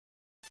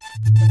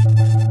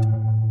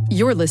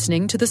You're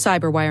listening to the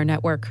Cyberwire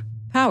Network,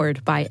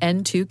 powered by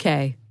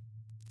N2K.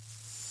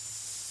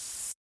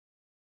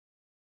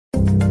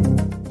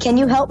 Can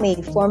you help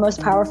me? 4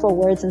 most powerful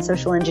words in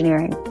social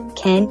engineering.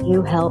 Can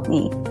you help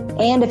me?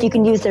 And if you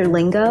can use their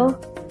lingo,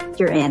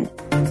 you're in.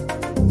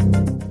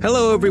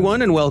 Hello,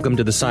 everyone, and welcome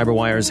to the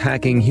CyberWire's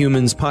Hacking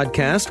Humans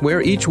podcast,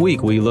 where each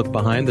week we look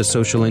behind the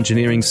social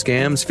engineering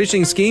scams,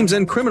 phishing schemes,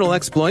 and criminal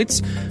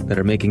exploits that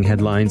are making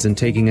headlines and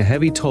taking a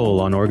heavy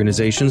toll on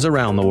organizations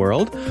around the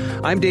world.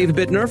 I'm Dave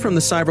Bittner from the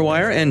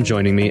CyberWire, and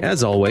joining me,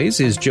 as always,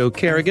 is Joe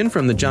Kerrigan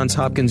from the Johns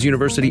Hopkins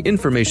University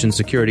Information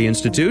Security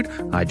Institute.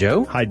 Hi,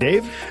 Joe. Hi,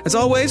 Dave. As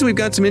always, we've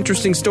got some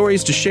interesting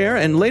stories to share,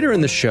 and later in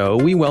the show,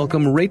 we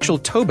welcome Rachel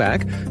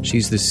Toback.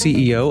 She's the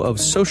CEO of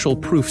Social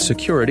Proof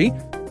Security.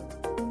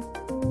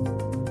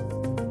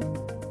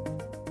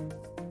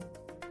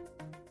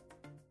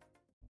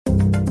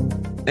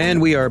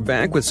 And we are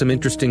back with some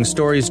interesting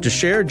stories to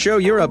share. Joe,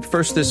 you're up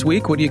first this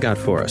week. What do you got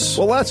for us?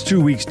 Well, last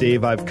 2 weeks,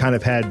 Dave, I've kind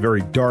of had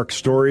very dark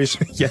stories.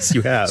 Yes,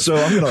 you have. So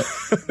I'm going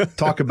to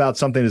talk about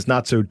something that's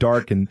not so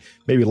dark and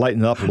maybe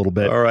lighten it up a little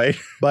bit. All right.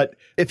 But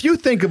if you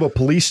think of a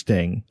police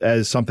sting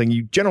as something,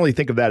 you generally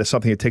think of that as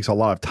something that takes a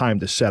lot of time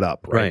to set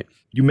up, right?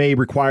 You may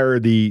require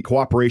the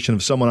cooperation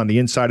of someone on the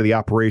inside of the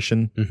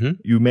operation. Mm-hmm.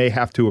 You may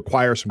have to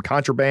acquire some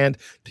contraband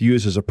to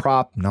use as a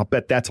prop, and I'll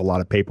bet that's a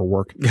lot of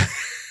paperwork.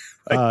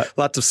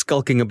 Lots of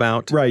skulking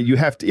about. Right. You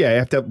have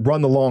to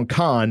run the long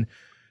con.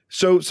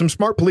 So some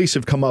smart police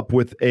have come up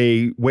with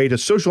a way to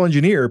social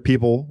engineer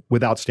people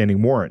with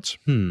outstanding warrants.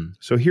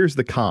 So here's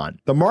the con.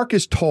 The mark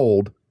is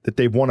told that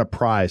they've won a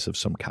prize of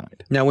some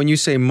kind. Now, when you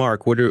say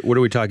mark, what are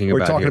we talking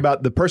about? We're talking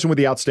about the person with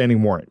the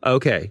outstanding warrant.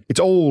 Okay. It's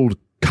old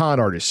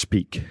con artist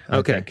speak.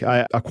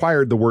 I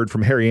acquired the word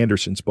from Harry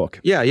Anderson's book.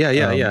 Yeah.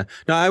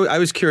 Now, I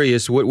was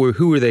curious,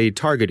 who were they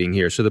targeting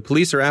here? So the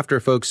police are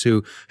after folks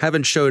who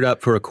haven't showed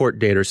up for a court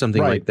date or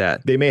something like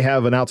that. They may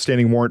have an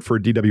outstanding warrant for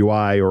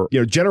DWI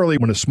or, generally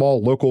when a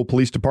small local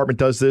police department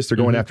does this, they're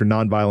going after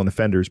nonviolent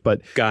offenders.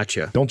 But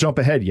gotcha. Don't jump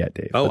ahead yet,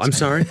 Dave. I'm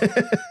sorry.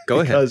 Go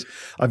ahead. Because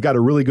I've got a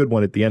really good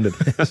one at the end of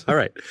this. All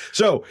right.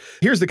 So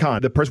here's the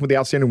con. The person with the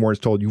outstanding warrant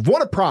is told, you've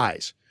won a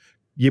prize.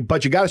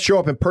 But you got to show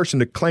up in person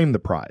to claim the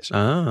prize,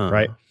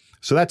 right?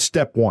 So that's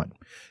step one.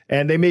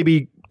 And they may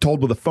be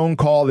told with a phone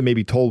call. They may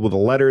be told with a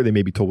letter. They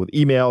may be told with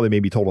email. They may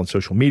be told on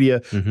social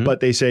media. But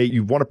they say,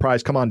 you've won a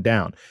prize. Come on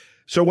down.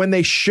 So when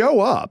they show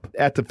up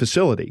at the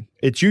facility,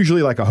 it's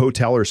usually like a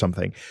hotel or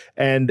something.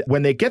 And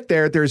when they get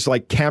there, there's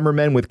like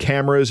cameramen with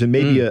cameras and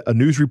maybe a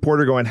news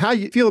reporter going, how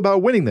you feel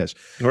about winning this?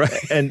 Right.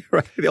 And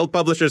the old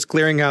Publishers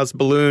Clearinghouse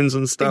balloons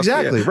and stuff.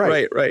 Exactly.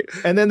 Yeah. Right.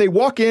 And then they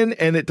walk in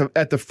and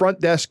at the front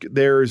desk,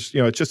 there's,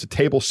 it's just a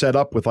table set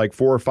up with like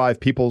 4 or 5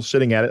 people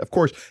sitting at it. Of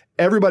course,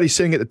 everybody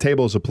sitting at the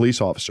table is a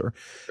police officer.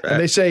 And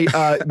they say,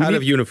 out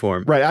of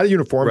uniform. Right. Out of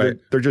uniform. Right.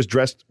 They're just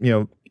dressed,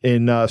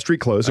 in street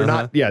clothes. They're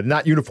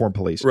not uniform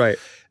police. Right.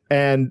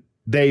 And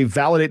they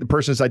validate the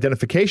person's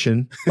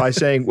identification by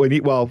saying,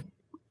 well,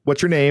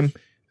 what's your name?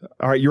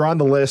 All right, you're on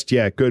the list.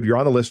 Yeah, good. You're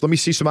on the list. Let me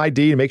see some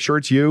ID and make sure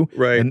it's you.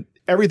 Right. And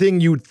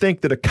everything you would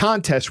think that a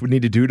contest would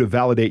need to do to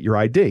validate your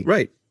ID.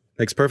 Right.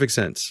 Makes perfect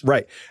sense.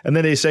 Right. And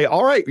then they say,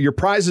 all right, your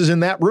prize is in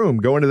that room.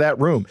 Go into that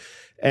room.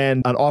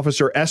 And an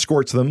officer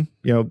escorts them,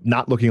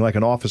 not looking like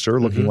an officer,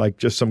 looking like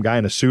just some guy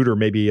in a suit or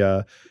maybe,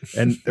 and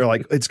they're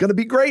like, it's going to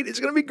be great. It's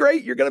going to be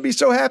great. You're going to be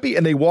so happy.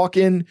 And they walk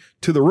in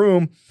to the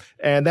room,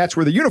 and that's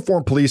where the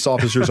uniformed police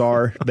officers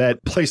are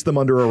that place them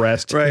under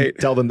arrest. Right. And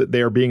tell them that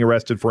they are being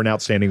arrested for an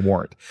outstanding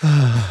warrant.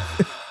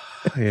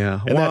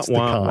 Yeah. And that's the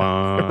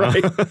con.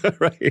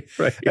 Right.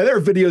 And there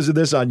are videos of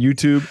this on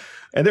YouTube.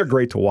 And they're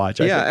great to watch.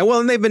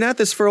 And they've been at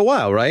this for a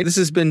while, right? This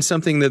has been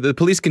something that the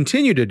police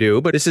continue to do,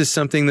 but this is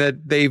something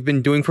that they've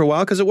been doing for a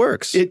while because it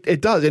works. It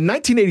does. In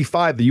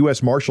 1985, the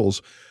U.S.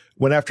 Marshals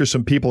went after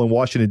some people in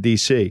Washington,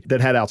 D.C.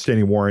 that had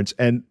outstanding warrants.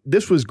 And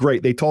this was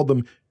great. They told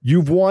them,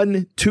 you've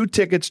won 2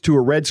 tickets to a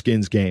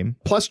Redskins game,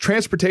 plus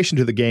transportation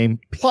to the game,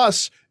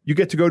 plus you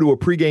get to go to a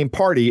pregame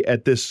party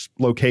at this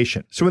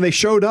location. So when they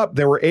showed up,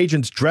 there were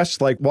agents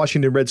dressed like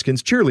Washington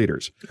Redskins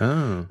cheerleaders.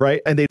 Oh.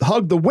 Right? And they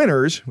hugged the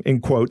winners,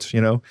 in quotes,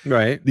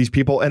 right. These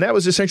people. And that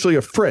was essentially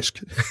a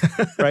frisk,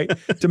 right?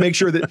 To make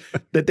sure that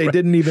they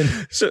didn't even...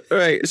 So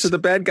the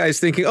bad guy's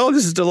thinking, oh,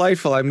 this is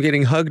delightful. I'm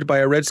getting hugged by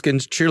a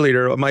Redskins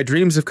cheerleader. My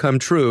dreams have come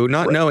true,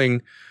 not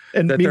knowing...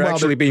 And that they're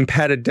actually being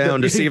patted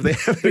down to see if they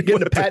have they're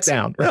getting a pat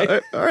down.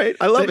 Right? All right.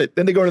 I love it.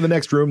 Then they go to the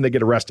next room, they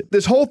get arrested.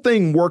 This whole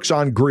thing works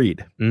on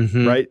greed,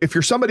 right? If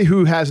you're somebody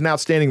who has an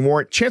outstanding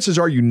warrant, chances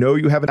are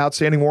you have an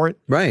outstanding warrant.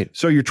 Right.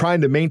 So you're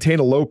trying to maintain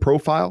a low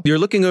profile. You're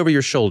looking over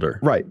your shoulder.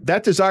 Right.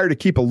 That desire to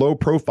keep a low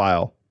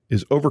profile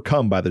is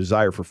overcome by the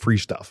desire for free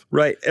stuff.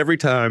 Right. Every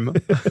time.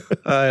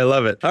 I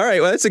love it. All right.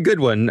 Well, that's a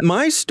good one.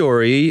 My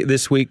story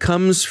this week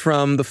comes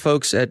from the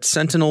folks at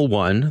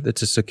SentinelOne.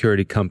 That's a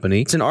security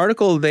company. It's an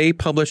article they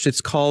published. It's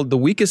called The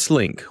Weakest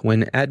Link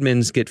When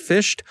Admins Get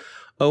Phished,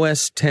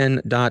 OS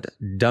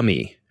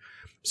 10.dummy.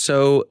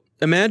 So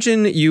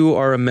Imagine you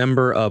are a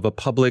member of a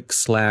public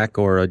Slack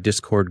or a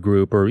Discord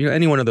group or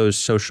any one of those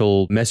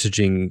social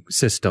messaging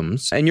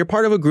systems, and you're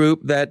part of a group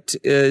that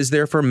is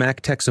there for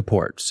Mac tech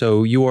support.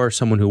 So you are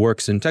someone who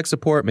works in tech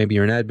support. Maybe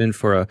you're an admin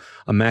for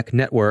a Mac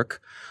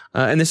network.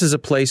 And this is a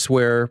place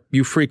where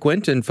you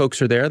frequent and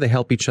folks are there. They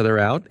help each other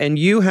out. And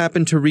you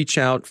happen to reach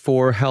out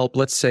for help,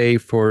 let's say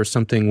for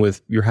something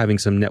with you're having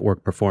some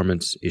network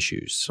performance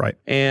issues. Right.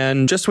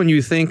 And just when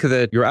you think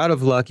that you're out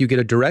of luck, you get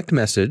a direct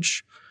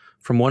message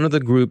from one of the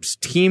group's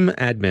team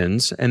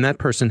admins, and that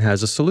person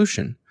has a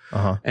solution.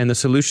 And the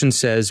solution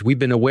says, we've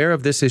been aware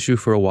of this issue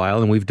for a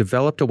while, and we've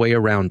developed a way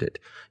around it.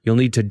 You'll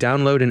need to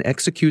download and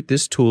execute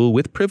this tool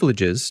with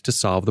privileges to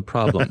solve the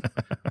problem.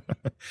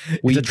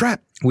 It's a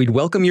trap. We'd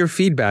welcome your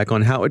feedback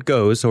on how it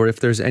goes or if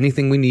there's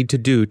anything we need to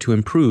do to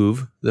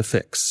improve the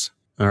fix.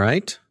 All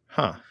right?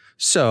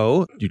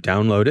 So you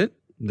download it.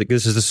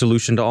 This is the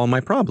solution to all my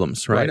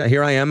problems, right?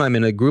 Here I am. I'm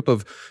in a group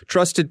of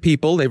trusted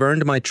people. They've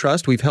earned my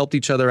trust. We've helped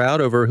each other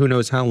out over who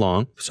knows how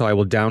long. So I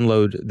will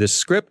download this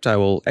script. I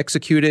will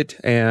execute it,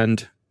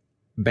 and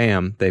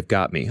bam, they've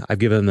got me. I've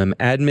given them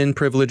admin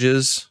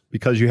privileges.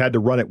 Because you had to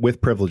run it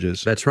with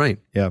privileges. That's right.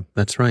 Yeah.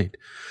 That's right.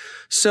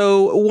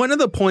 So one of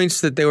the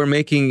points that they were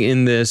making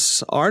in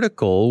this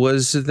article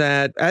was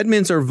that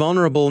admins are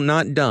vulnerable,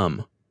 not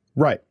dumb.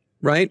 Right.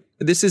 Right?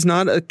 This is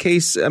not a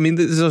case. I mean,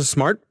 this is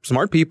smart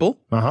people,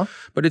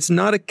 but it's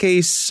not a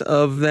case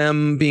of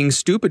them being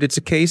stupid. It's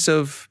a case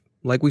of,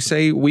 like we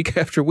say week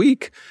after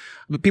week,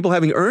 people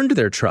having earned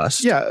their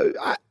trust. Yeah.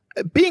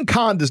 Being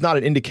conned is not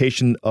an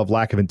indication of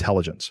lack of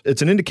intelligence.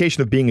 It's an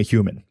indication of being a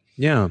human.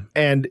 Yeah.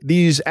 And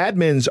these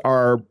admins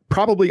are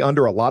probably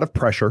under a lot of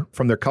pressure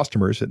from their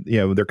customers,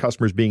 their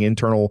customers being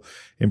internal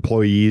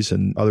employees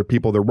and other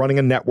people. They're running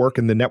a network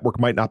and the network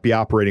might not be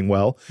operating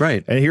well.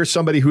 Right. And here's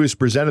somebody who has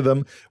presented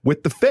them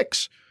with the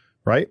fix,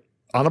 right?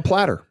 On a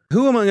platter.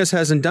 Who among us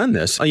hasn't done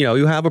this?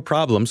 You have a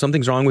problem,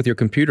 something's wrong with your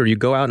computer. You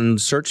go out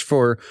and search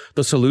for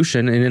the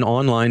solution in an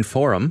online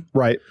forum.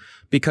 Right.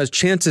 Because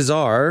chances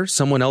are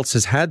someone else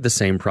has had the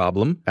same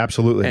problem.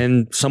 Absolutely.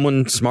 And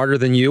someone smarter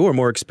than you or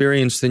more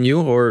experienced than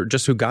you or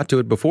just who got to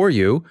it before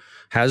you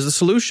has the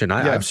solution.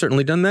 I've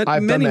certainly done that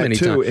many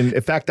times. And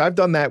in fact, I've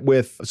done that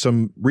with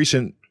some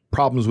recent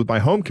problems with my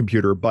home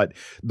computer. But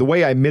the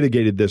way I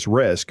mitigated this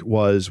risk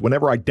was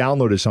whenever I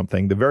downloaded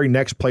something, the very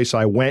next place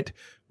I went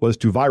was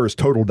to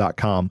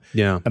virustotal.com.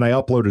 Yeah. And I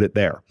uploaded it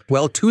there.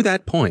 Well, to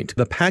that point,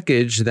 the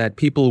package that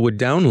people would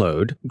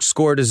download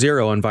scored a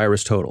 0 on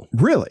VirusTotal.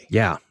 Really?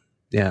 Yeah.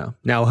 Yeah.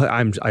 Now,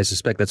 I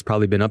suspect that's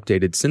probably been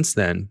updated since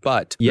then,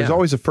 but There's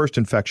always a first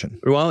infection.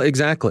 Well,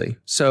 exactly.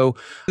 So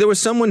there was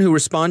someone who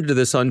responded to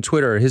this on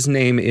Twitter. His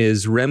name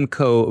is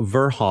Remco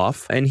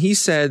Verhoff, and he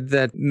said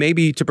that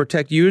maybe to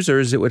protect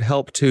users, it would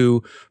help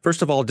to,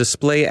 first of all,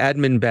 display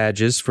admin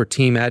badges for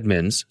team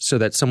admins so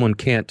that someone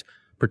can't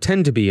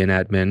pretend to be an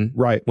admin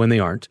when they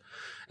aren't,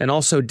 and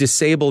also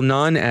disable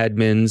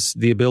non-admins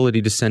the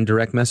ability to send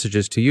direct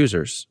messages to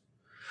users.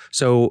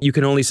 So you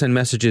can only send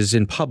messages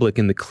in public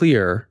in the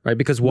clear, right?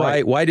 Because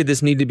why did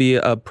this need to be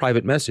a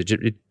private message?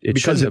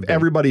 Because if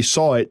everybody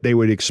saw it, they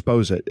would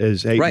expose it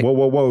as, hey,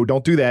 whoa,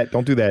 don't do that.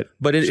 Don't do that.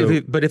 But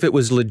if it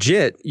was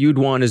legit, you'd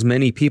want as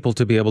many people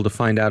to be able to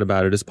find out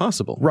about it as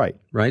possible. Right.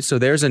 Right. So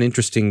there's an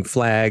interesting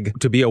flag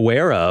to be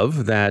aware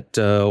of that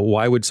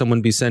why would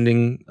someone be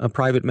sending a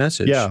private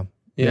message?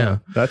 Yeah,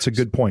 that's a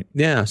good point.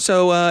 Yeah,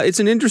 so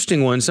it's an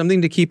interesting one,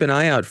 something to keep an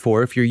eye out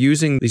for if you're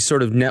using these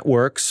sort of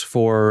networks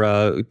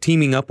for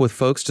teaming up with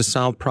folks to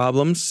solve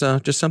problems.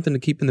 Just something to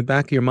keep in the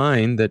back of your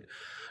mind that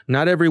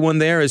not everyone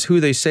there is who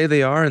they say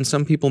they are, and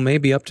some people may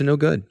be up to no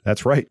good.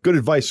 That's right. Good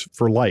advice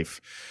for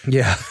life.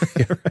 Yeah.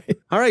 Right.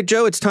 All right,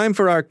 Joe, it's time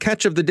for our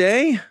catch of the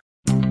day.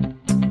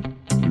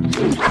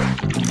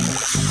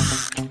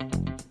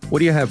 What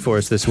do you have for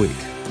us this week?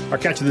 Our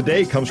catch of the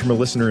day comes from a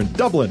listener in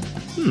Dublin.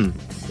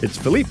 It's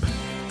Philippe.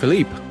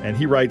 And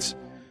he writes,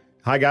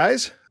 "Hi,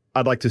 guys.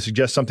 I'd like to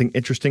suggest something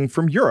interesting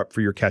from Europe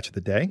for your catch of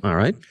the day." All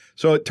right.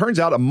 So it turns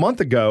out a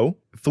month ago,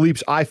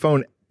 Philippe's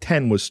iPhone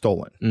 10 was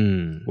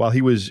stolen while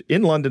he was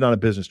in London on a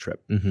business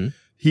trip.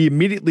 He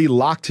immediately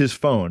locked his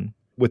phone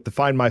with the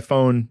Find My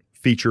Phone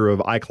feature of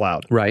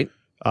iCloud. Right.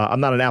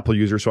 I'm not an Apple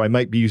user, so I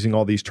might be using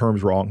all these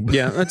terms wrong.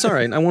 Yeah, that's all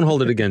right. I won't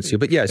hold it against you.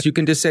 But yes, you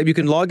can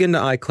log into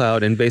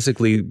iCloud and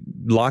basically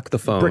lock the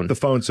phone. Brick the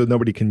phone so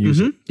nobody can use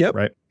it. Yep.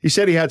 Right. He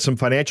said he had some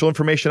financial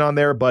information on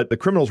there, but the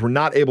criminals were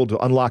not able to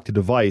unlock the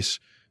device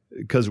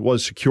because it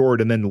was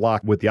secured and then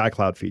locked with the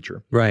iCloud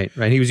feature. Right.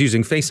 He was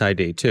using Face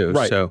ID too.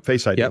 Right. So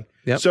Face ID.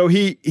 Yep. So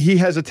he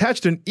has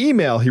attached an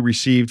email he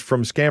received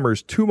from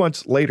scammers 2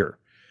 months later.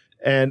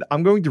 And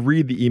I'm going to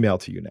read the email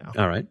to you now.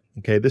 All right.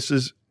 Okay. This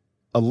is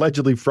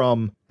allegedly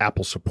from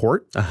Apple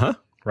support.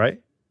 Right.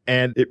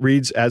 And it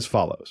reads as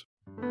follows.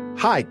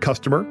 "Hi,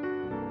 customer.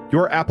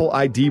 Your Apple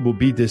ID will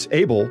be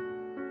disabled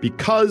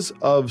because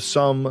of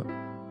some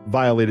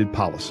violated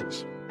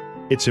policies.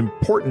 It's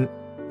important,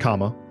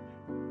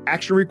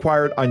 action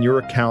required on your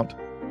account.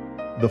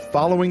 The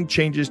following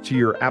changes to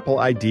your Apple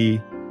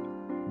ID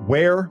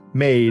were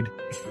made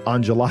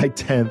on July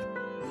 10th,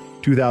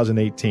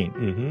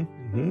 2018.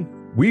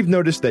 We've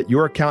noticed that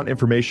your account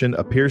information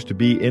appears to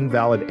be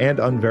invalid and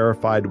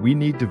unverified. We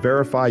need to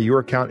verify your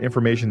account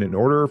information in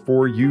order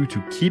for you to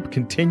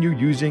continue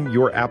using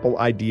your Apple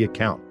ID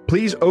account.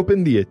 Please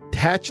open the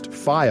attached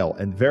file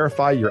and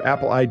verify your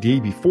Apple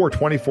ID before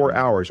 24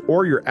 hours,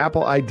 or your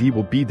Apple ID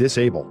will be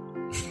disabled.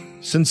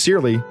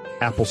 Sincerely,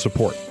 Apple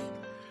Support.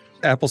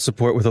 Apple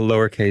Support with a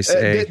lowercase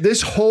a.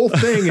 This whole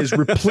thing is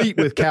replete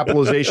with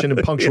capitalization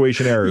and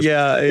punctuation errors.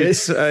 Yeah,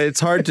 it's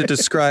hard to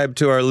describe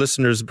to our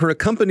listeners. For a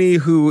company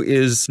who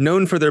is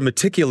known for their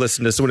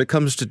meticulousness when it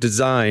comes to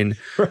design,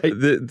 right.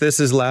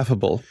 This is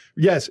laughable.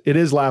 Yes, it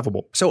is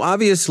laughable. So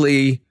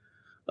obviously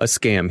a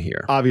scam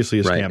here. Obviously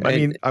a scam. I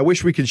mean, I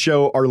wish we could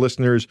show our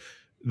listeners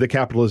the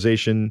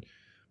capitalization.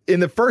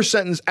 In the first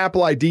sentence,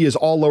 Apple ID is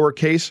all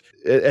lowercase.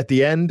 At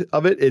the end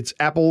of it, it's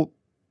Apple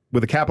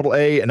with a capital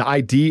A, and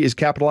ID is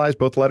capitalized,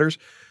 both letters.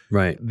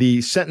 Right.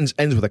 The sentence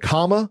ends with a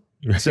comma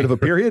instead of a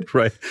period.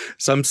 Right.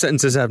 Some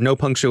sentences have no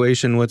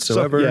punctuation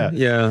whatsoever. So,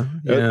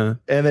 yeah.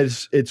 And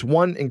it's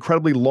one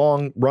incredibly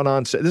long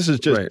run-on. This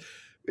is just,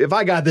 if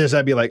I got this,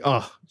 I'd be like,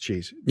 oh,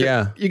 geez.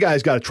 Yeah. You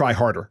guys got to try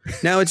harder.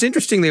 Now, it's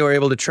interesting they were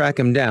able to track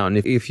him down.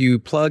 If you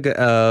plug an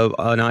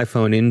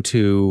iPhone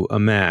into a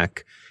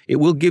Mac, it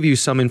will give you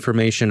some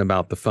information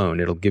about the phone.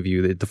 It'll give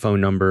you the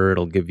phone number.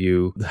 It'll give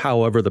you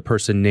however the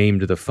person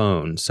named the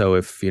phone. So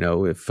if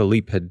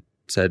Philippe had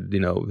said,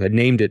 had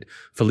named it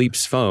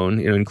Philippe's phone,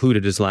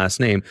 included his last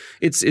name,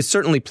 it's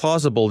certainly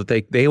plausible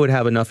that they would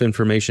have enough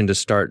information to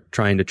start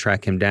trying to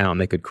track him down.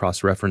 They could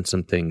cross-reference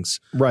some things.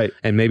 Right.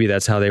 And maybe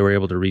that's how they were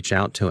able to reach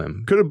out to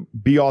him. Could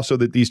it be also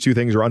that these two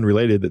things are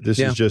unrelated, that this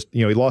is just,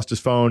 he lost his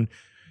phone.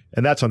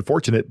 And that's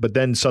unfortunate, but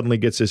then suddenly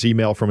gets this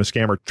email from a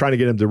scammer trying to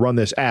get him to run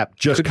this app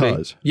just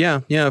because.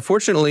 Yeah.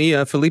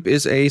 Fortunately, Philippe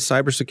is a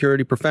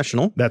cybersecurity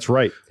professional. That's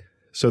right.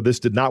 So this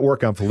did not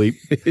work on Philippe.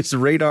 His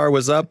radar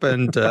was up,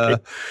 and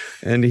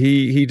and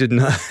he did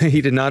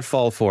not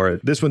fall for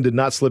it. This one did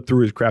not slip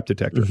through his crap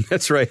detector.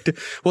 That's right.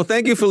 Well,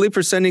 thank you, Philippe,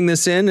 for sending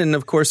this in. And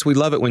of course, we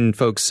love it when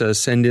folks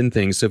send in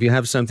things. So if you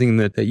have something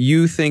that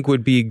you think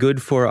would be good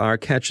for our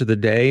catch of the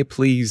day,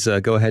 please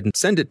go ahead and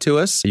send it to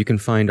us. You can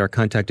find our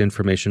contact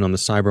information on the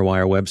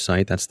CyberWire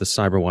website. That's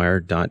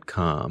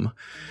thecyberwire.com.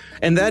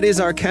 And that is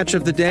our catch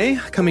of the day.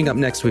 Coming up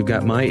next, we've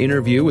got my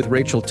interview with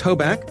Rachel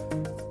Toback.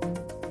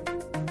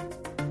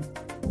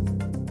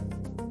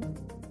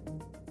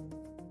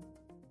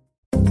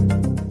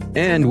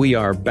 And we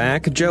are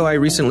back. Joe, I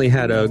recently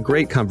had a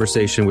great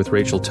conversation with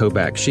Rachel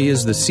Toback. She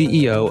is the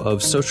CEO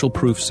of Social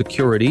Proof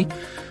Security.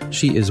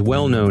 She is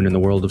well known in the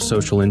world of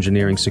social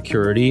engineering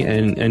security.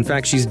 And in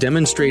fact, she's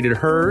demonstrated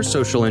her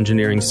social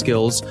engineering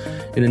skills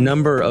in a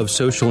number of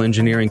social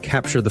engineering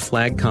capture the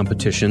flag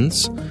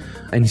competitions.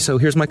 And so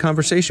here's my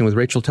conversation with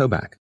Rachel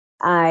Toback.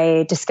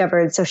 I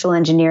discovered social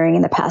engineering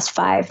in the past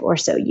 5 or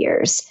so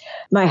years.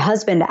 My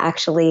husband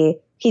actually,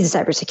 he's a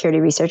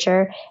cybersecurity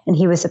researcher, and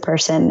he was the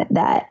person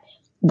that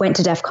went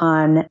to DEF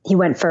CON. He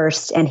went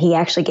first, and he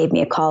actually gave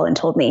me a call and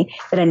told me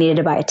that I needed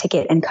to buy a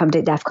ticket and come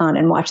to DEF CON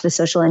and watch the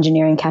social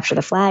engineering capture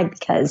the flag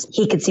because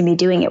he could see me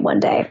doing it one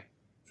day.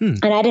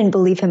 And I didn't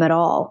believe him at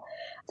all.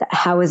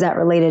 How is that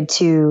related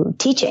to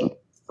teaching,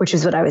 which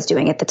is what I was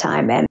doing at the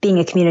time, and being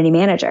a community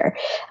manager?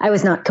 I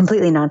was not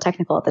completely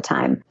non-technical at the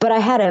time, but I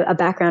had a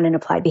background in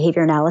applied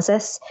behavior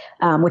analysis,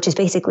 which is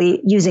basically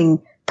using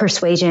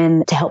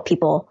persuasion to help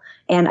people.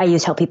 And I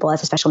used help people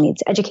as a special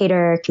needs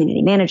educator,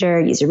 community manager,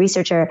 user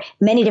researcher,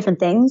 many different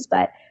things,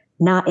 but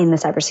not in the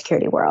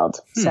cybersecurity world.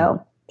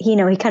 So, he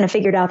kind of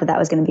figured out that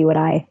was going to be what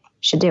I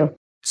should do.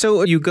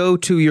 So you go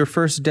to your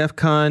first DEF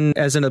CON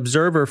as an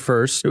observer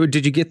first.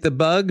 Did you get the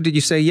bug? Did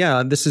you say,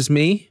 yeah, this is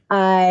me?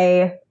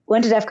 I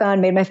went to DEF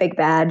CON, made my fake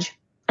badge,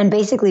 and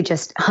basically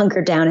just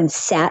hunkered down and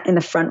sat in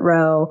the front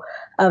row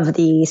of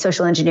the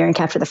social engineering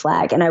capture the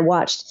flag. And I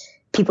watched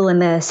people in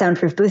the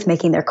soundproof booth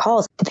making their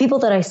calls. The people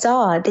that I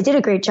saw, they did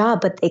a great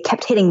job, but they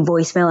kept hitting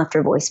voicemail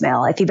after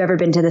voicemail. If you've ever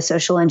been to the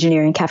social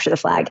engineering capture the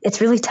flag,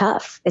 it's really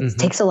tough. It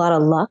takes a lot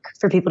of luck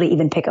for people to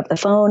even pick up the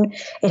phone.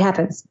 It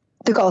happens.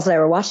 The calls that I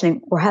were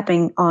watching were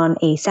happening on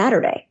a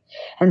Saturday.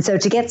 And so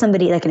to get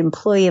somebody like an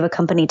employee of a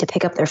company to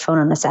pick up their phone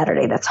on a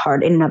Saturday, that's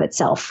hard in and of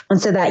itself.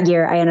 And so that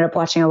year I ended up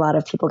watching a lot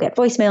of people get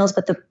voicemails,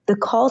 but the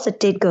calls that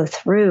did go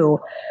through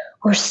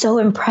were so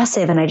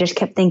impressive. And I just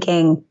kept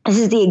thinking, this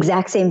is the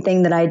exact same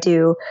thing that I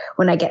do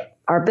when I get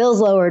our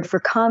bills lowered for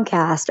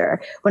Comcast,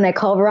 or when I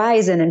call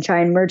Verizon and try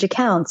and merge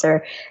accounts,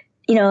 or,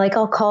 like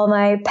I'll call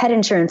my pet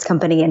insurance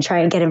company and try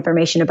and get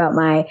information about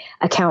my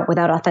account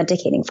without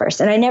authenticating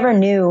first. And I never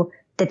knew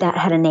that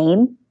had a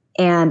name.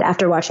 And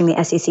after watching the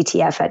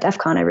SECTF at DEF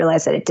CON, I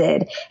realized that it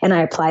did. And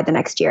I applied the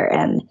next year.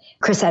 And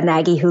Chris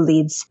Hadnaghi, who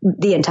leads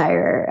the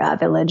entire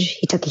village,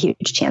 he took a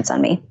huge chance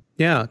on me.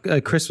 Yeah,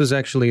 Chris was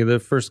actually the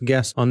first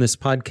guest on this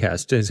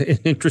podcast. He's an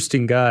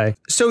interesting guy.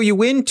 So you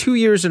win 2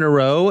 years in a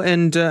row.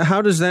 And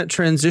how does that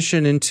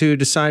transition into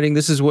deciding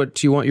this is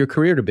what you want your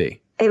career to be?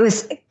 It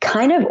was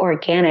kind of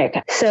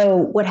organic. So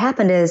what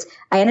happened is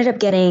I ended up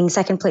getting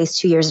second place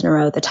 2 years in a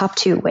row, the top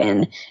 2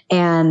 win,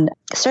 and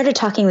started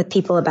talking with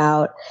people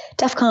about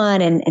DEF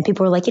CON, and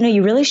people were like,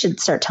 you really should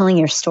start telling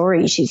your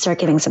story. You should start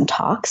giving some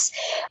talks.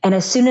 And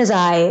as soon as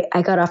I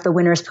got off the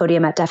winner's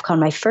podium at DEF CON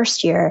my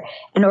first year,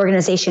 an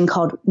organization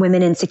called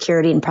Women in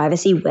Security and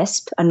Privacy,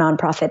 WISP, a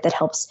nonprofit that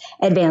helps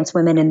advance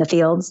women in the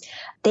fields,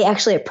 they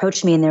actually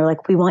approached me and they were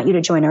like, we want you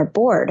to join our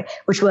board,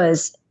 which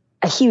was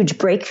a huge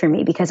break for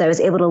me because I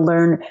was able to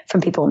learn from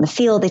people in the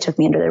field. They took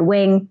me under their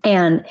wing.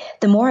 And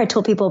the more I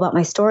told people about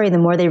my story, the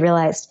more they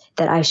realized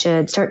that I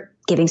should start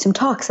giving some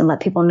talks and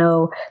let people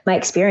know my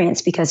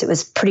experience, because it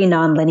was pretty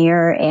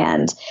nonlinear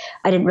and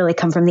I didn't really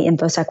come from the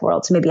InfoSec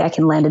world. So maybe I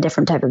can lend a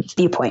different type of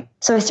viewpoint.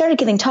 So I started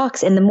giving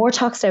talks, and the more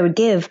talks I would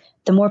give,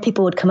 the more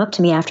people would come up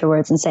to me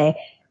afterwards and say,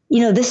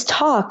 this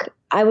talk,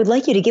 I would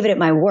like you to give it at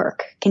my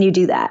work. Can you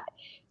do that?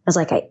 I was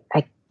like,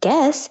 I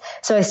guess.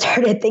 So I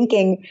started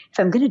thinking, if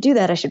I'm going to do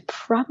that, I should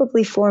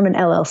probably form an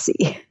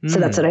LLC. So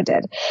that's what I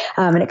did.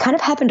 And it kind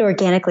of happened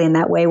organically in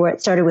that way, where it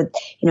started with,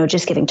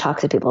 just giving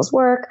talks at people's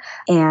work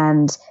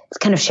and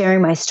kind of sharing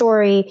my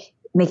story,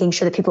 making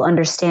sure that people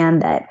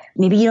understand that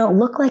maybe you don't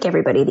look like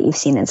everybody that you've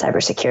seen in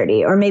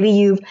cybersecurity, or maybe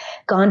you've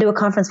gone to a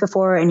conference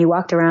before and you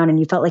walked around and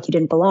you felt like you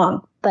didn't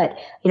belong. But,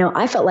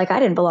 I felt like I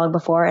didn't belong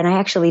before, and I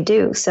actually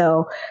do.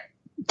 So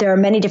there are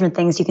many different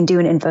things you can do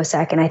in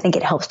InfoSec, and I think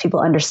it helps people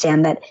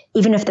understand that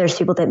even if there's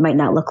people that might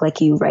not look like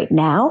you right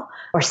now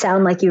or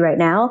sound like you right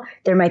now,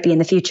 there might be in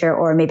the future,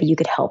 or maybe you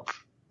could help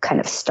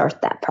kind of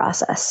start that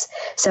process.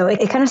 So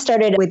it kind of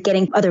started with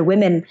getting other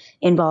women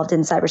involved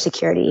in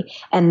cybersecurity,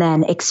 and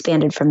then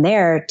expanded from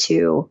there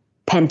to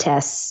pen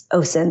tests,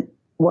 OSINT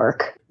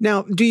work.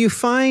 Now, do you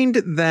find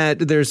that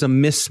there's a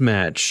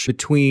mismatch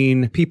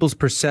between people's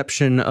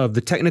perception of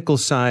the technical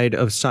side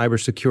of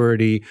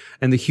cybersecurity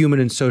and the human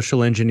and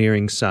social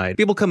engineering side?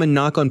 People come and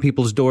knock on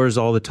people's doors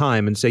all the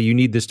time and say, you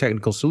need this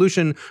technical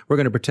solution. We're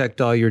going to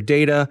protect all your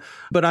data.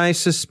 But I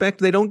suspect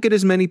they don't get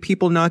as many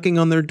people knocking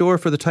on their door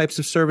for the types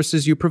of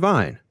services you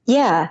provide.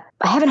 Yeah,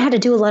 I haven't had to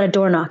do a lot of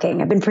door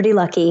knocking. I've been pretty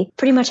lucky.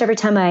 Pretty much every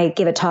time I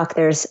give a talk,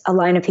 there's a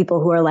line of people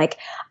who are like,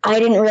 I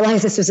didn't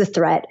realize this was a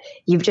threat.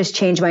 You've just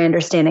changed my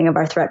understanding of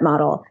our threat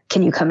model.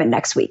 Can you come in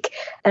next week?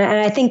 And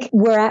I think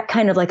we're at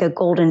kind of like a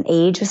golden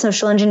age with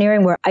social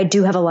engineering, where I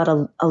do have a lot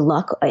of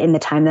luck in the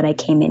time that I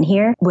came in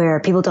here,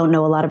 where people don't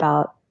know a lot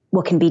about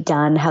what can be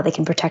done, how they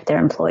can protect their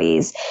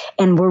employees.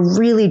 And we're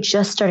really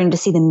just starting to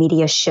see the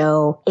media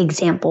show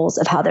examples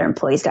of how their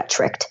employees got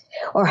tricked,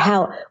 or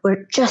how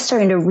we're just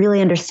starting to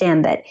really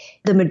understand that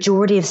the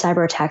majority of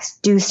cyber attacks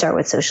do start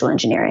with social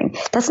engineering.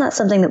 That's not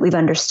something that we've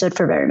understood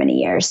for very many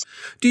years.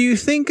 Do you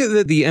think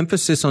that the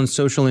emphasis on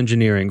social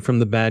engineering from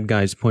the bad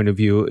guys' point of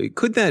view,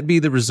 could that be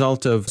the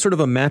result of sort of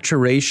a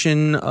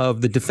maturation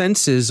of the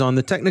defenses on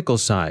the technical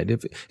side?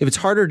 If it's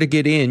harder to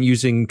get in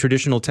using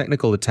traditional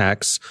technical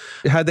attacks,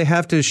 how they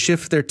have to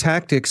shift their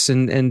tactics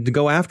and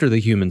go after the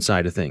human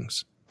side of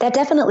things? That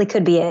definitely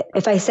could be it.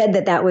 If I said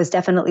that was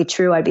definitely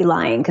true, I'd be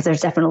lying, because there's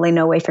definitely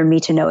no way for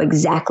me to know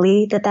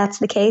exactly that that's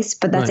the case,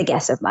 but that's a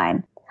guess of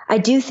mine. I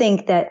do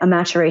think that a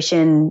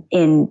maturation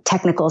in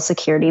technical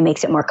security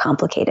makes it more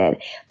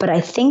complicated, but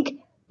I think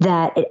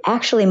that it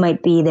actually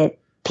might be that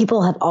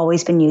people have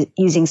always been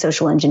using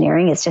social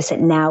engineering. It's just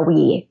that now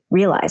we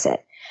realize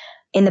it.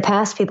 In the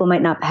past, people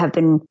might not have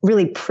been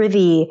really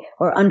privy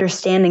or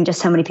understanding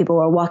just how many people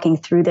were walking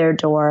through their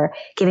door,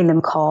 giving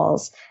them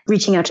calls,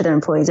 reaching out to their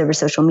employees over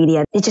social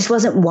media. It just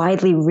wasn't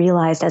widely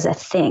realized as a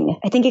thing.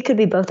 I think it could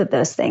be both of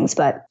those things,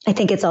 but I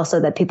think it's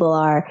also that people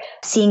are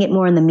seeing it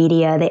more in the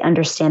media. They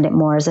understand it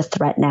more as a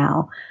threat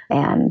now,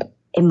 and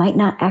it might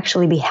not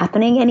actually be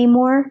happening any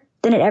more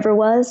than it ever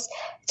was.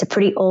 It's a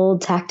pretty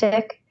old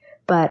tactic,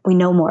 but we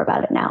know more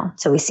about it now,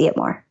 so we see it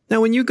more. Now,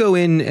 when you go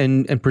in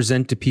and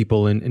present to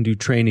people and do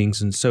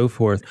trainings and so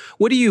forth,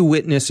 what do you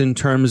witness in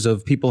terms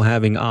of people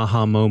having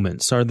aha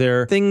moments? Are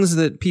there things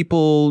that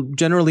people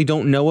generally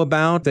don't know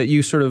about that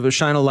you sort of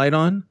shine a light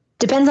on?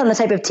 Depends on the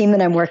type of team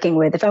that I'm working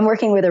with. If I'm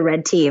working with a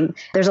red team,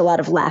 there's a lot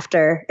of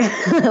laughter.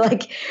 They're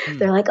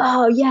like,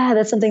 oh yeah,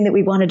 that's something that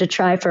we wanted to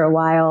try for a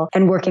while,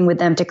 and working with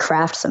them to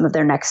craft some of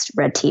their next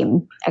red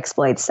team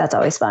exploits. That's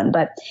always fun.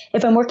 But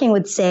if I'm working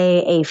with,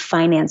 say, a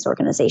finance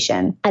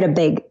organization at a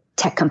big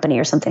tech company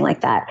or something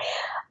like that,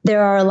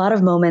 there are a lot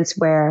of moments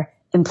where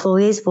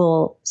employees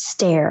will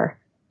stare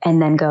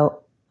and then go,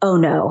 oh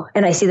no.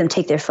 And I see them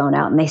take their phone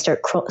out and they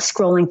start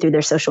scrolling through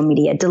their social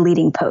media,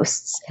 deleting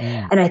posts.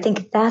 And I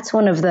think that's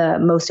one of the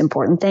most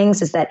important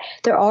things, is that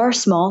there are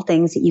small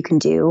things that you can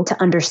do to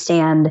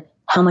understand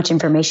how much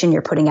information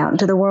you're putting out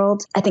into the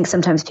world. I think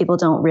sometimes people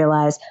don't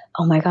realize,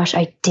 oh my gosh,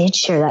 I did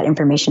share that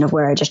information of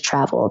where I just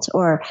traveled,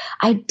 or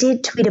I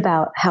did tweet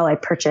about how I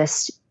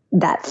purchased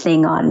that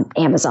thing on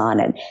Amazon,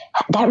 and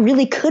that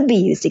really could be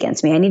used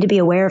against me. I need to be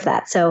aware of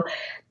that. So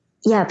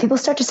yeah, people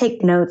start to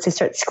take notes. They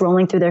start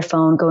scrolling through their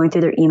phone, going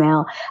through their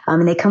email,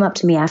 and they come up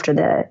to me after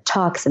the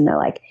talks and they're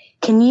like,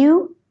 can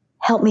you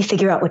help me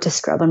figure out what to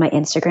scrub on my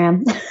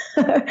Instagram?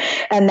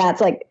 And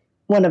that's like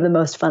one of the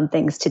most fun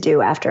things to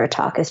do after a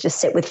talk is just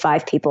sit with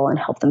 5 people and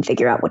help them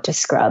figure out what to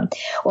scrub,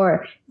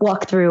 or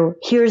walk through,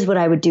 here's what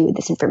I would do with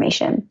this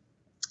information.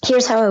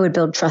 Here's how I would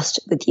build trust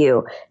with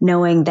you,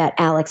 knowing that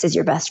Alex is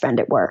your best friend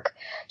at work.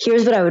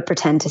 Here's what I would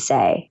pretend to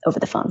say over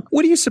the phone.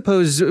 What do you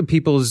suppose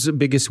people's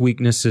biggest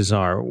weaknesses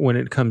are when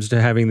it comes to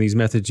having these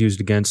methods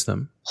used against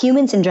them?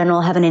 Humans in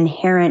general have an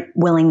inherent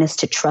willingness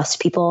to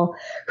trust people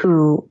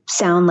who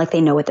sound like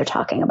they know what they're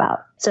talking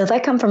about. So if I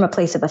come from a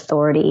place of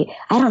authority,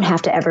 I don't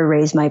have to ever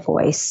raise my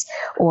voice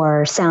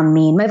or sound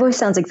mean. My voice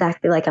sounds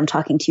exactly like I'm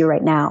talking to you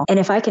right now. And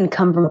if I can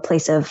come from a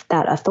place of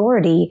that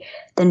authority,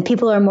 then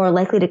people are more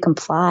likely to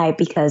comply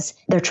because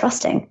they're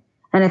trusting.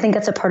 And I think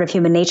that's a part of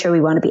human nature.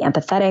 We want to be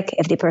empathetic.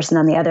 If the person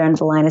on the other end of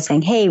the line is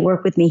saying, hey,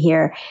 work with me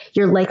here,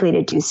 you're likely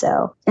to do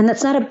so. And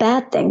that's not a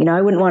bad thing.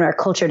 I wouldn't want our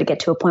culture to get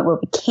to a point where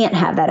we can't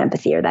have that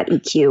empathy or that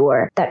EQ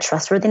or that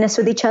trustworthiness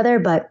with each other.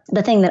 But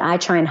the thing that I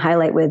try and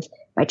highlight with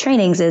my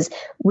trainings is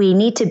we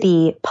need to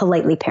be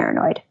politely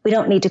paranoid. We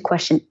don't need to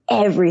question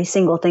every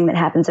single thing that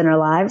happens in our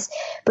lives.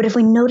 But if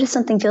we notice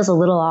something feels a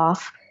little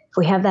off, if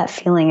we have that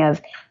feeling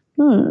of,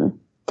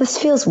 this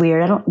feels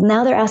weird.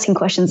 Now they're asking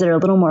questions that are a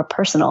little more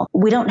personal.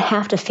 We don't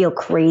have to feel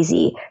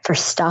crazy for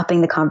stopping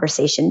the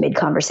conversation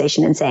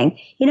mid-conversation and saying,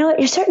 you know what,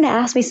 you're starting to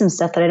ask me some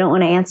stuff that I don't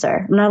want to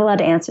answer. I'm not allowed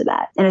to answer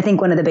that. And I think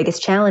one of the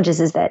biggest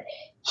challenges is that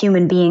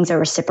human beings are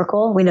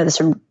reciprocal. We know this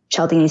from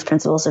Cialdini's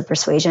principles of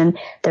persuasion.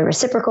 They're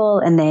reciprocal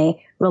and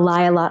they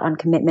rely a lot on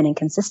commitment and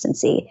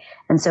consistency.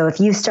 And so if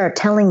you start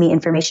telling me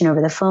information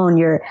over the phone,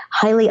 you're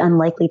highly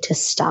unlikely to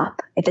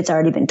stop if it's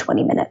already been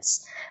 20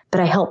 minutes. But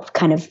I help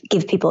kind of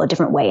give people a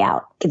different way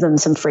out, give them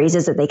some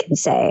phrases that they can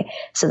say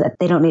so that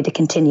they don't need to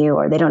continue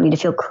or they don't need to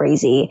feel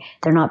crazy.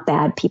 They're not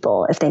bad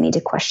people if they need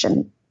to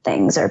question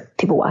things or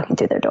people walking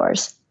through their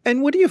doors.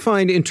 And what do you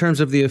find in terms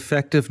of the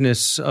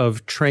effectiveness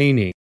of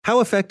training?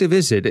 How effective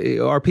is it?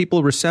 Are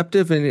people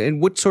receptive?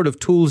 And what sort of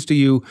tools do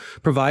you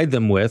provide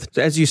them with,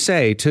 as you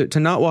say, to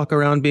not walk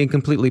around being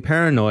completely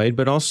paranoid,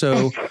 but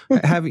also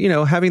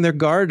having their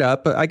guard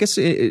up, I guess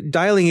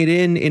dialing it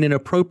in an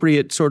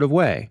appropriate sort of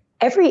way?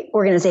 Every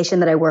organization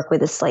that I work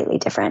with is slightly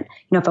different.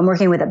 If I'm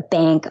working with a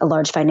bank, a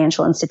large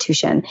financial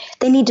institution,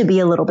 they need to be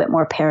a little bit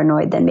more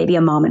paranoid than maybe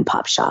a mom and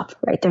pop shop,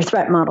 right? Their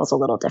threat model's a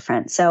little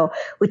different. So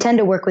we tend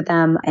to work with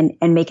them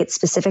and make it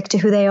specific to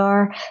who they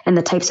are and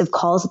the types of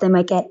calls that they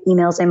might get,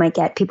 emails they might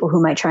get, people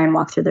who might try and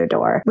walk through their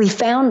door. We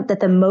found that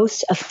the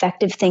most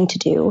effective thing to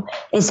do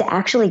is to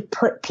actually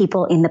put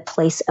people in the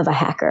place of a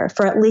hacker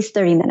for at least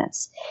 30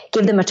 minutes.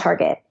 Give them a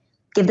target.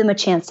 Give them a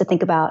chance to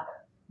think about,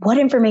 what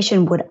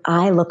information would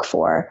I look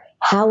for?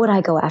 How would I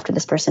go after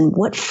this person?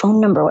 What phone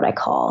number would I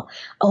call?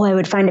 Oh, I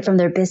would find it from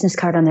their business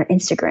card on their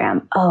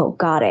Instagram. Oh,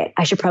 got it.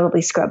 I should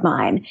probably scrub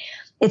mine.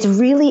 It's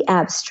really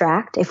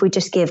abstract if we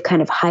just give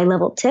kind of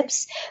high-level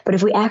tips. But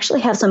if we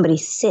actually have somebody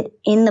sit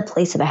in the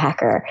place of a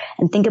hacker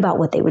and think about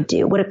what they would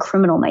do, what a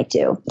criminal might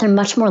do, they're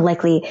much more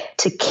likely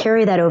to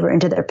carry that over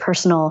into their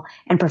personal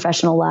and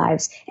professional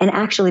lives and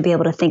actually be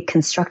able to think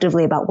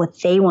constructively about what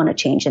they want to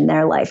change in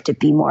their life to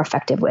be more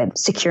effective with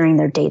securing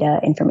their data,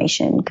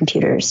 information,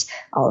 computers,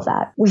 all of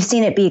that. We've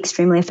seen it be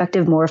extremely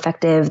effective, more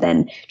effective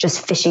than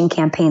just phishing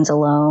campaigns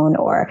alone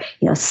or,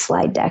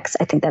 slide decks.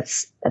 I think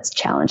that's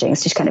challenging.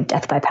 It's just kind of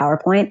death by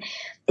PowerPoint.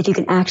 If you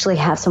can actually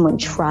have someone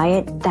try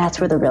it, that's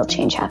where the real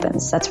change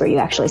happens. That's where you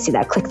actually see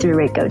that click-through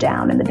rate go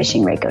down and the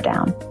phishing rate go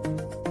down.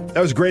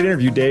 That was a great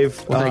interview,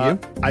 Dave. Well,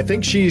 thank you. I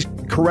think she's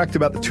correct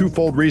about the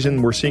twofold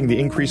reason we're seeing the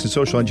increase in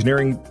social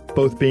engineering,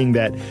 both being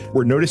that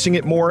we're noticing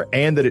it more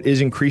and that it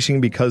is increasing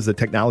because the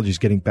technology is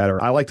getting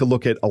better. I like to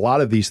look at a lot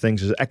of these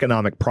things as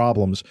economic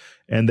problems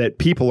and that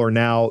people are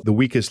now the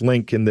weakest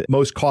link and the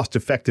most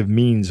cost-effective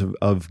means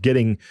of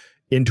getting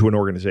into an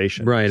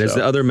organization. Right. So, as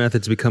the other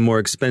methods become more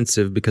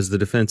expensive because the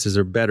defenses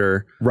are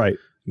better. Right.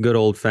 Good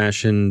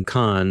old-fashioned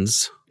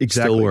cons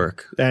exactly. still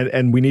work.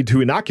 And we need to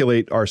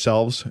inoculate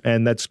ourselves.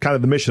 And that's kind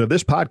of the mission of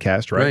this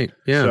podcast, right? Right.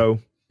 Yeah. So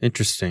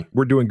interesting.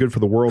 We're doing good for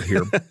the world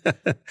here.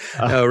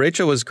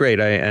 Rachel was great.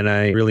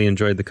 I really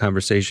enjoyed the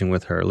conversation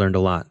with her. Learned a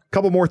lot. A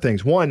couple more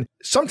things. One,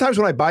 sometimes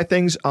when I buy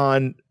things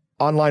on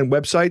online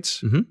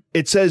websites,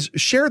 it says,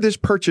 share this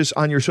purchase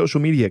on your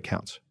social media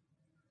accounts.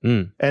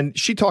 And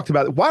she talked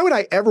about, why would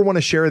I ever want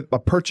to share a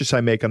purchase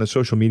I make on a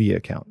social media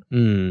account?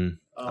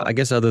 I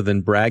guess other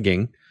than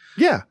bragging.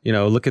 Yeah.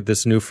 Look at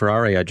this new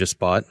Ferrari I just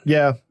bought.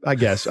 Yeah, I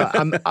guess.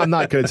 I'm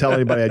not going to tell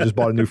anybody I just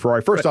bought a new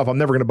Ferrari. First off, I'm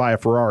never going to buy a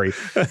Ferrari.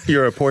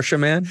 You're a Porsche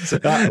man?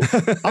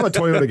 I'm a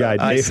Toyota guy,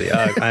 Dave. I see.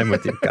 I'm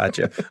with you.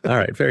 Gotcha. All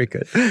right. Very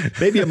good.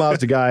 Maybe a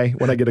Mazda guy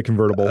when I get a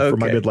convertible for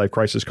my midlife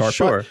crisis car.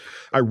 Sure. But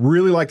I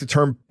really like the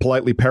term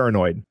politely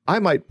paranoid. I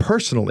might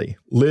personally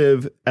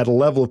live at a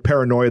level of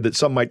paranoia that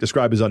some might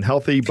describe as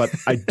unhealthy, but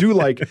I do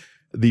like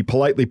the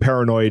politely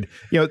paranoid.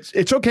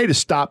 It's okay to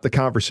stop the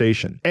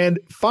conversation. And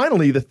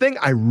finally, the thing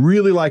I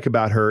really like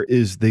about her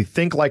is they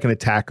think like an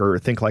attacker, or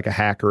think like a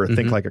hacker, or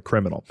think like a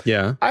criminal.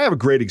 Yeah. I have a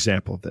great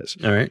example of this.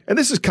 All right. And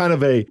this is kind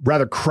of a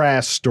rather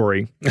crass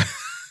story.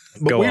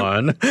 Go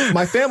on.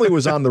 My family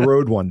was on the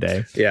road one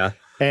day. Yeah.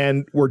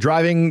 And we're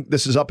driving.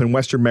 This is up in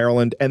Western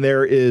Maryland. And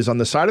there is on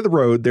the side of the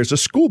road, there's a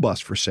school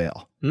bus for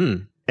sale.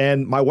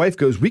 And my wife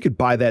goes, we could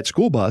buy that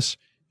school bus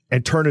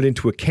and turn it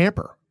into a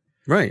camper.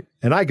 Right.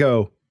 And I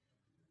go,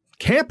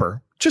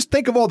 camper? Just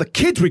think of all the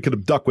kids we could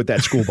abduct with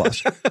that school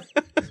bus.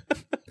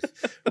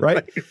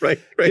 Right?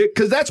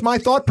 Because that's my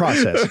thought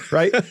process,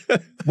 right?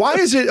 Why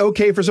is it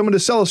okay for someone to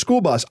sell a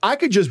school bus? I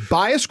could just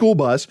buy a school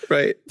bus,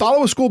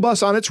 follow a school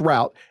bus on its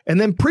route, and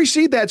then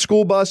precede that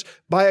school bus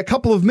by a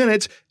couple of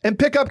minutes and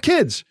pick up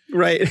kids.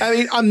 Right. I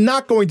mean, I'm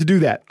not going to do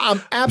that.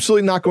 I'm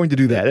absolutely not going to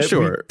do that. It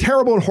would be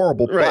terrible and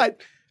horrible. Right.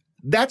 But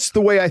that's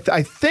the way I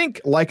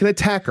think like an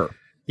attacker.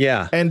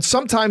 Yeah. And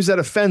sometimes that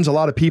offends a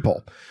lot of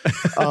people.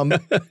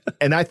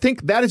 And I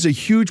think that is a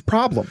huge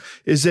problem,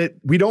 is that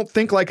we don't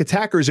think like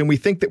attackers and we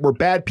think that we're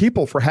bad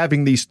people for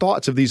having these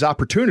thoughts of these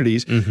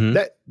opportunities.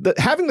 That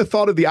having the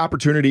thought of the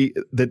opportunity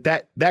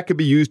that could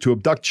be used to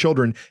abduct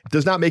children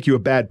does not make you a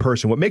bad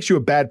person. What makes you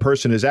a bad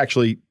person is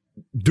actually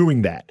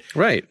doing that.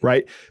 Right.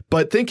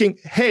 But thinking,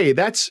 hey,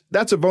 that's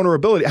a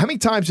vulnerability. How many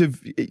times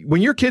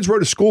when your kids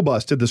rode a school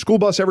bus, did the school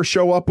bus ever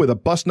show up with a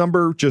bus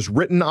number just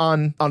written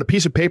on a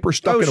piece of paper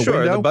stuck in a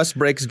window? The bus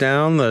breaks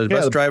down, the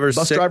bus driver's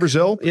sick. Driver's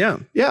ill. Yeah.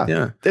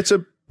 It's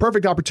a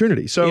perfect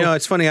opportunity. So,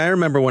 it's funny. I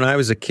remember when I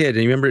was a kid,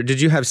 and you remember, did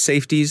you have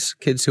safeties,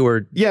 kids who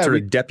were sort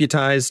of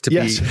deputized to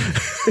be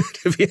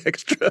to be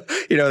extra?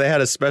 They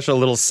had a special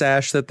little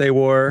sash that they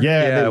wore. We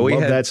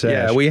had that sash.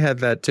 Yeah, we had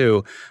that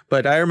too.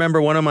 But I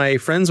remember one of my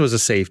friends was a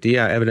safety.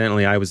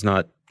 Evidently, I was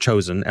not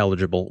chosen,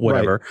 eligible,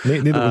 whatever.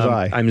 Right. Neither was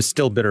I. I'm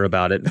still bitter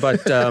about it.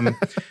 But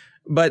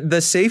but the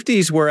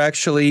safeties were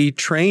actually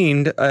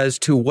trained as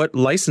to what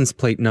license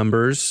plate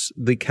numbers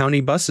the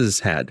county buses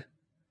had.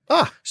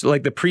 So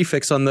like the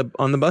prefix on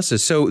the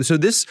buses. So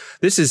this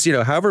is,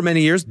 however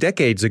many years,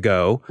 decades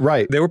ago.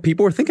 Right.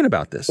 People were thinking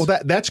about this. Well,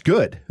 that's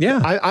good. Yeah.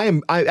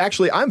 I'm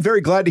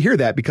very glad to hear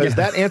that, because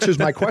that answers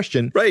my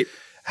question. Right.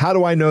 How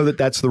do I know that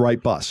that's the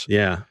right bus?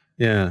 Yeah.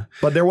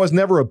 But there was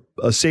never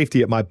a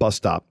safety at my bus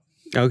stop.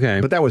 Okay.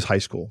 But that was high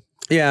school.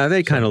 Yeah,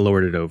 they kind of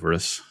lowered it over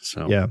us.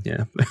 So yeah.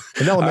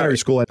 In elementary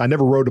school, I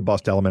never rode a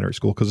bus to elementary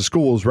school because the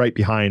school was right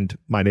behind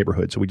my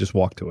neighborhood, so we just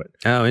walked to it.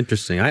 Oh,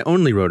 interesting. I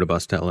only rode a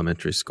bus to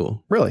elementary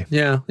school. Really?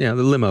 Yeah. The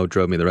limo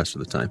drove me the rest of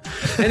the time.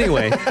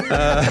 Anyway,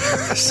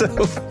 so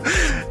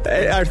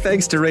our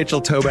thanks to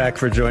Rachel Toback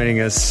for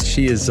joining us.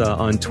 She is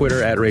on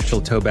Twitter at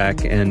Rachel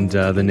Toback, and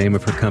the name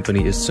of her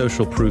company is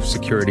Social Proof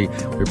Security.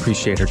 We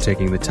appreciate her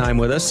taking the time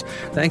with us.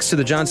 Thanks to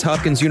the Johns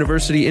Hopkins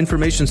University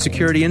Information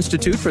Security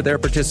Institute for their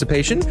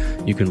participation.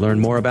 You can learn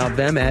more about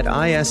them at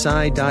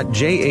isi.jhu.edu.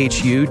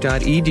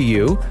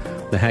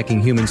 The Hacking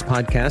Humans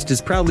podcast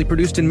is proudly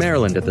produced in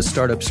Maryland at the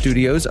startup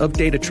studios of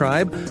Data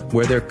Tribe,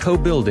 where they're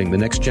co-building the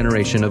next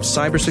generation of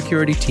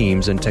cybersecurity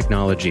teams and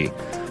technology.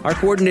 Our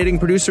coordinating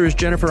producer is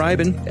Jennifer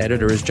Iben.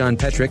 Editor is John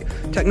Petrick.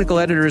 Technical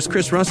editor is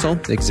Chris Russell.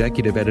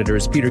 Executive editor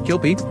is Peter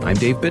Kilpie. I'm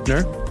Dave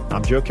Bittner.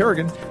 I'm Joe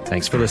Kerrigan.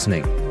 Thanks for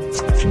listening.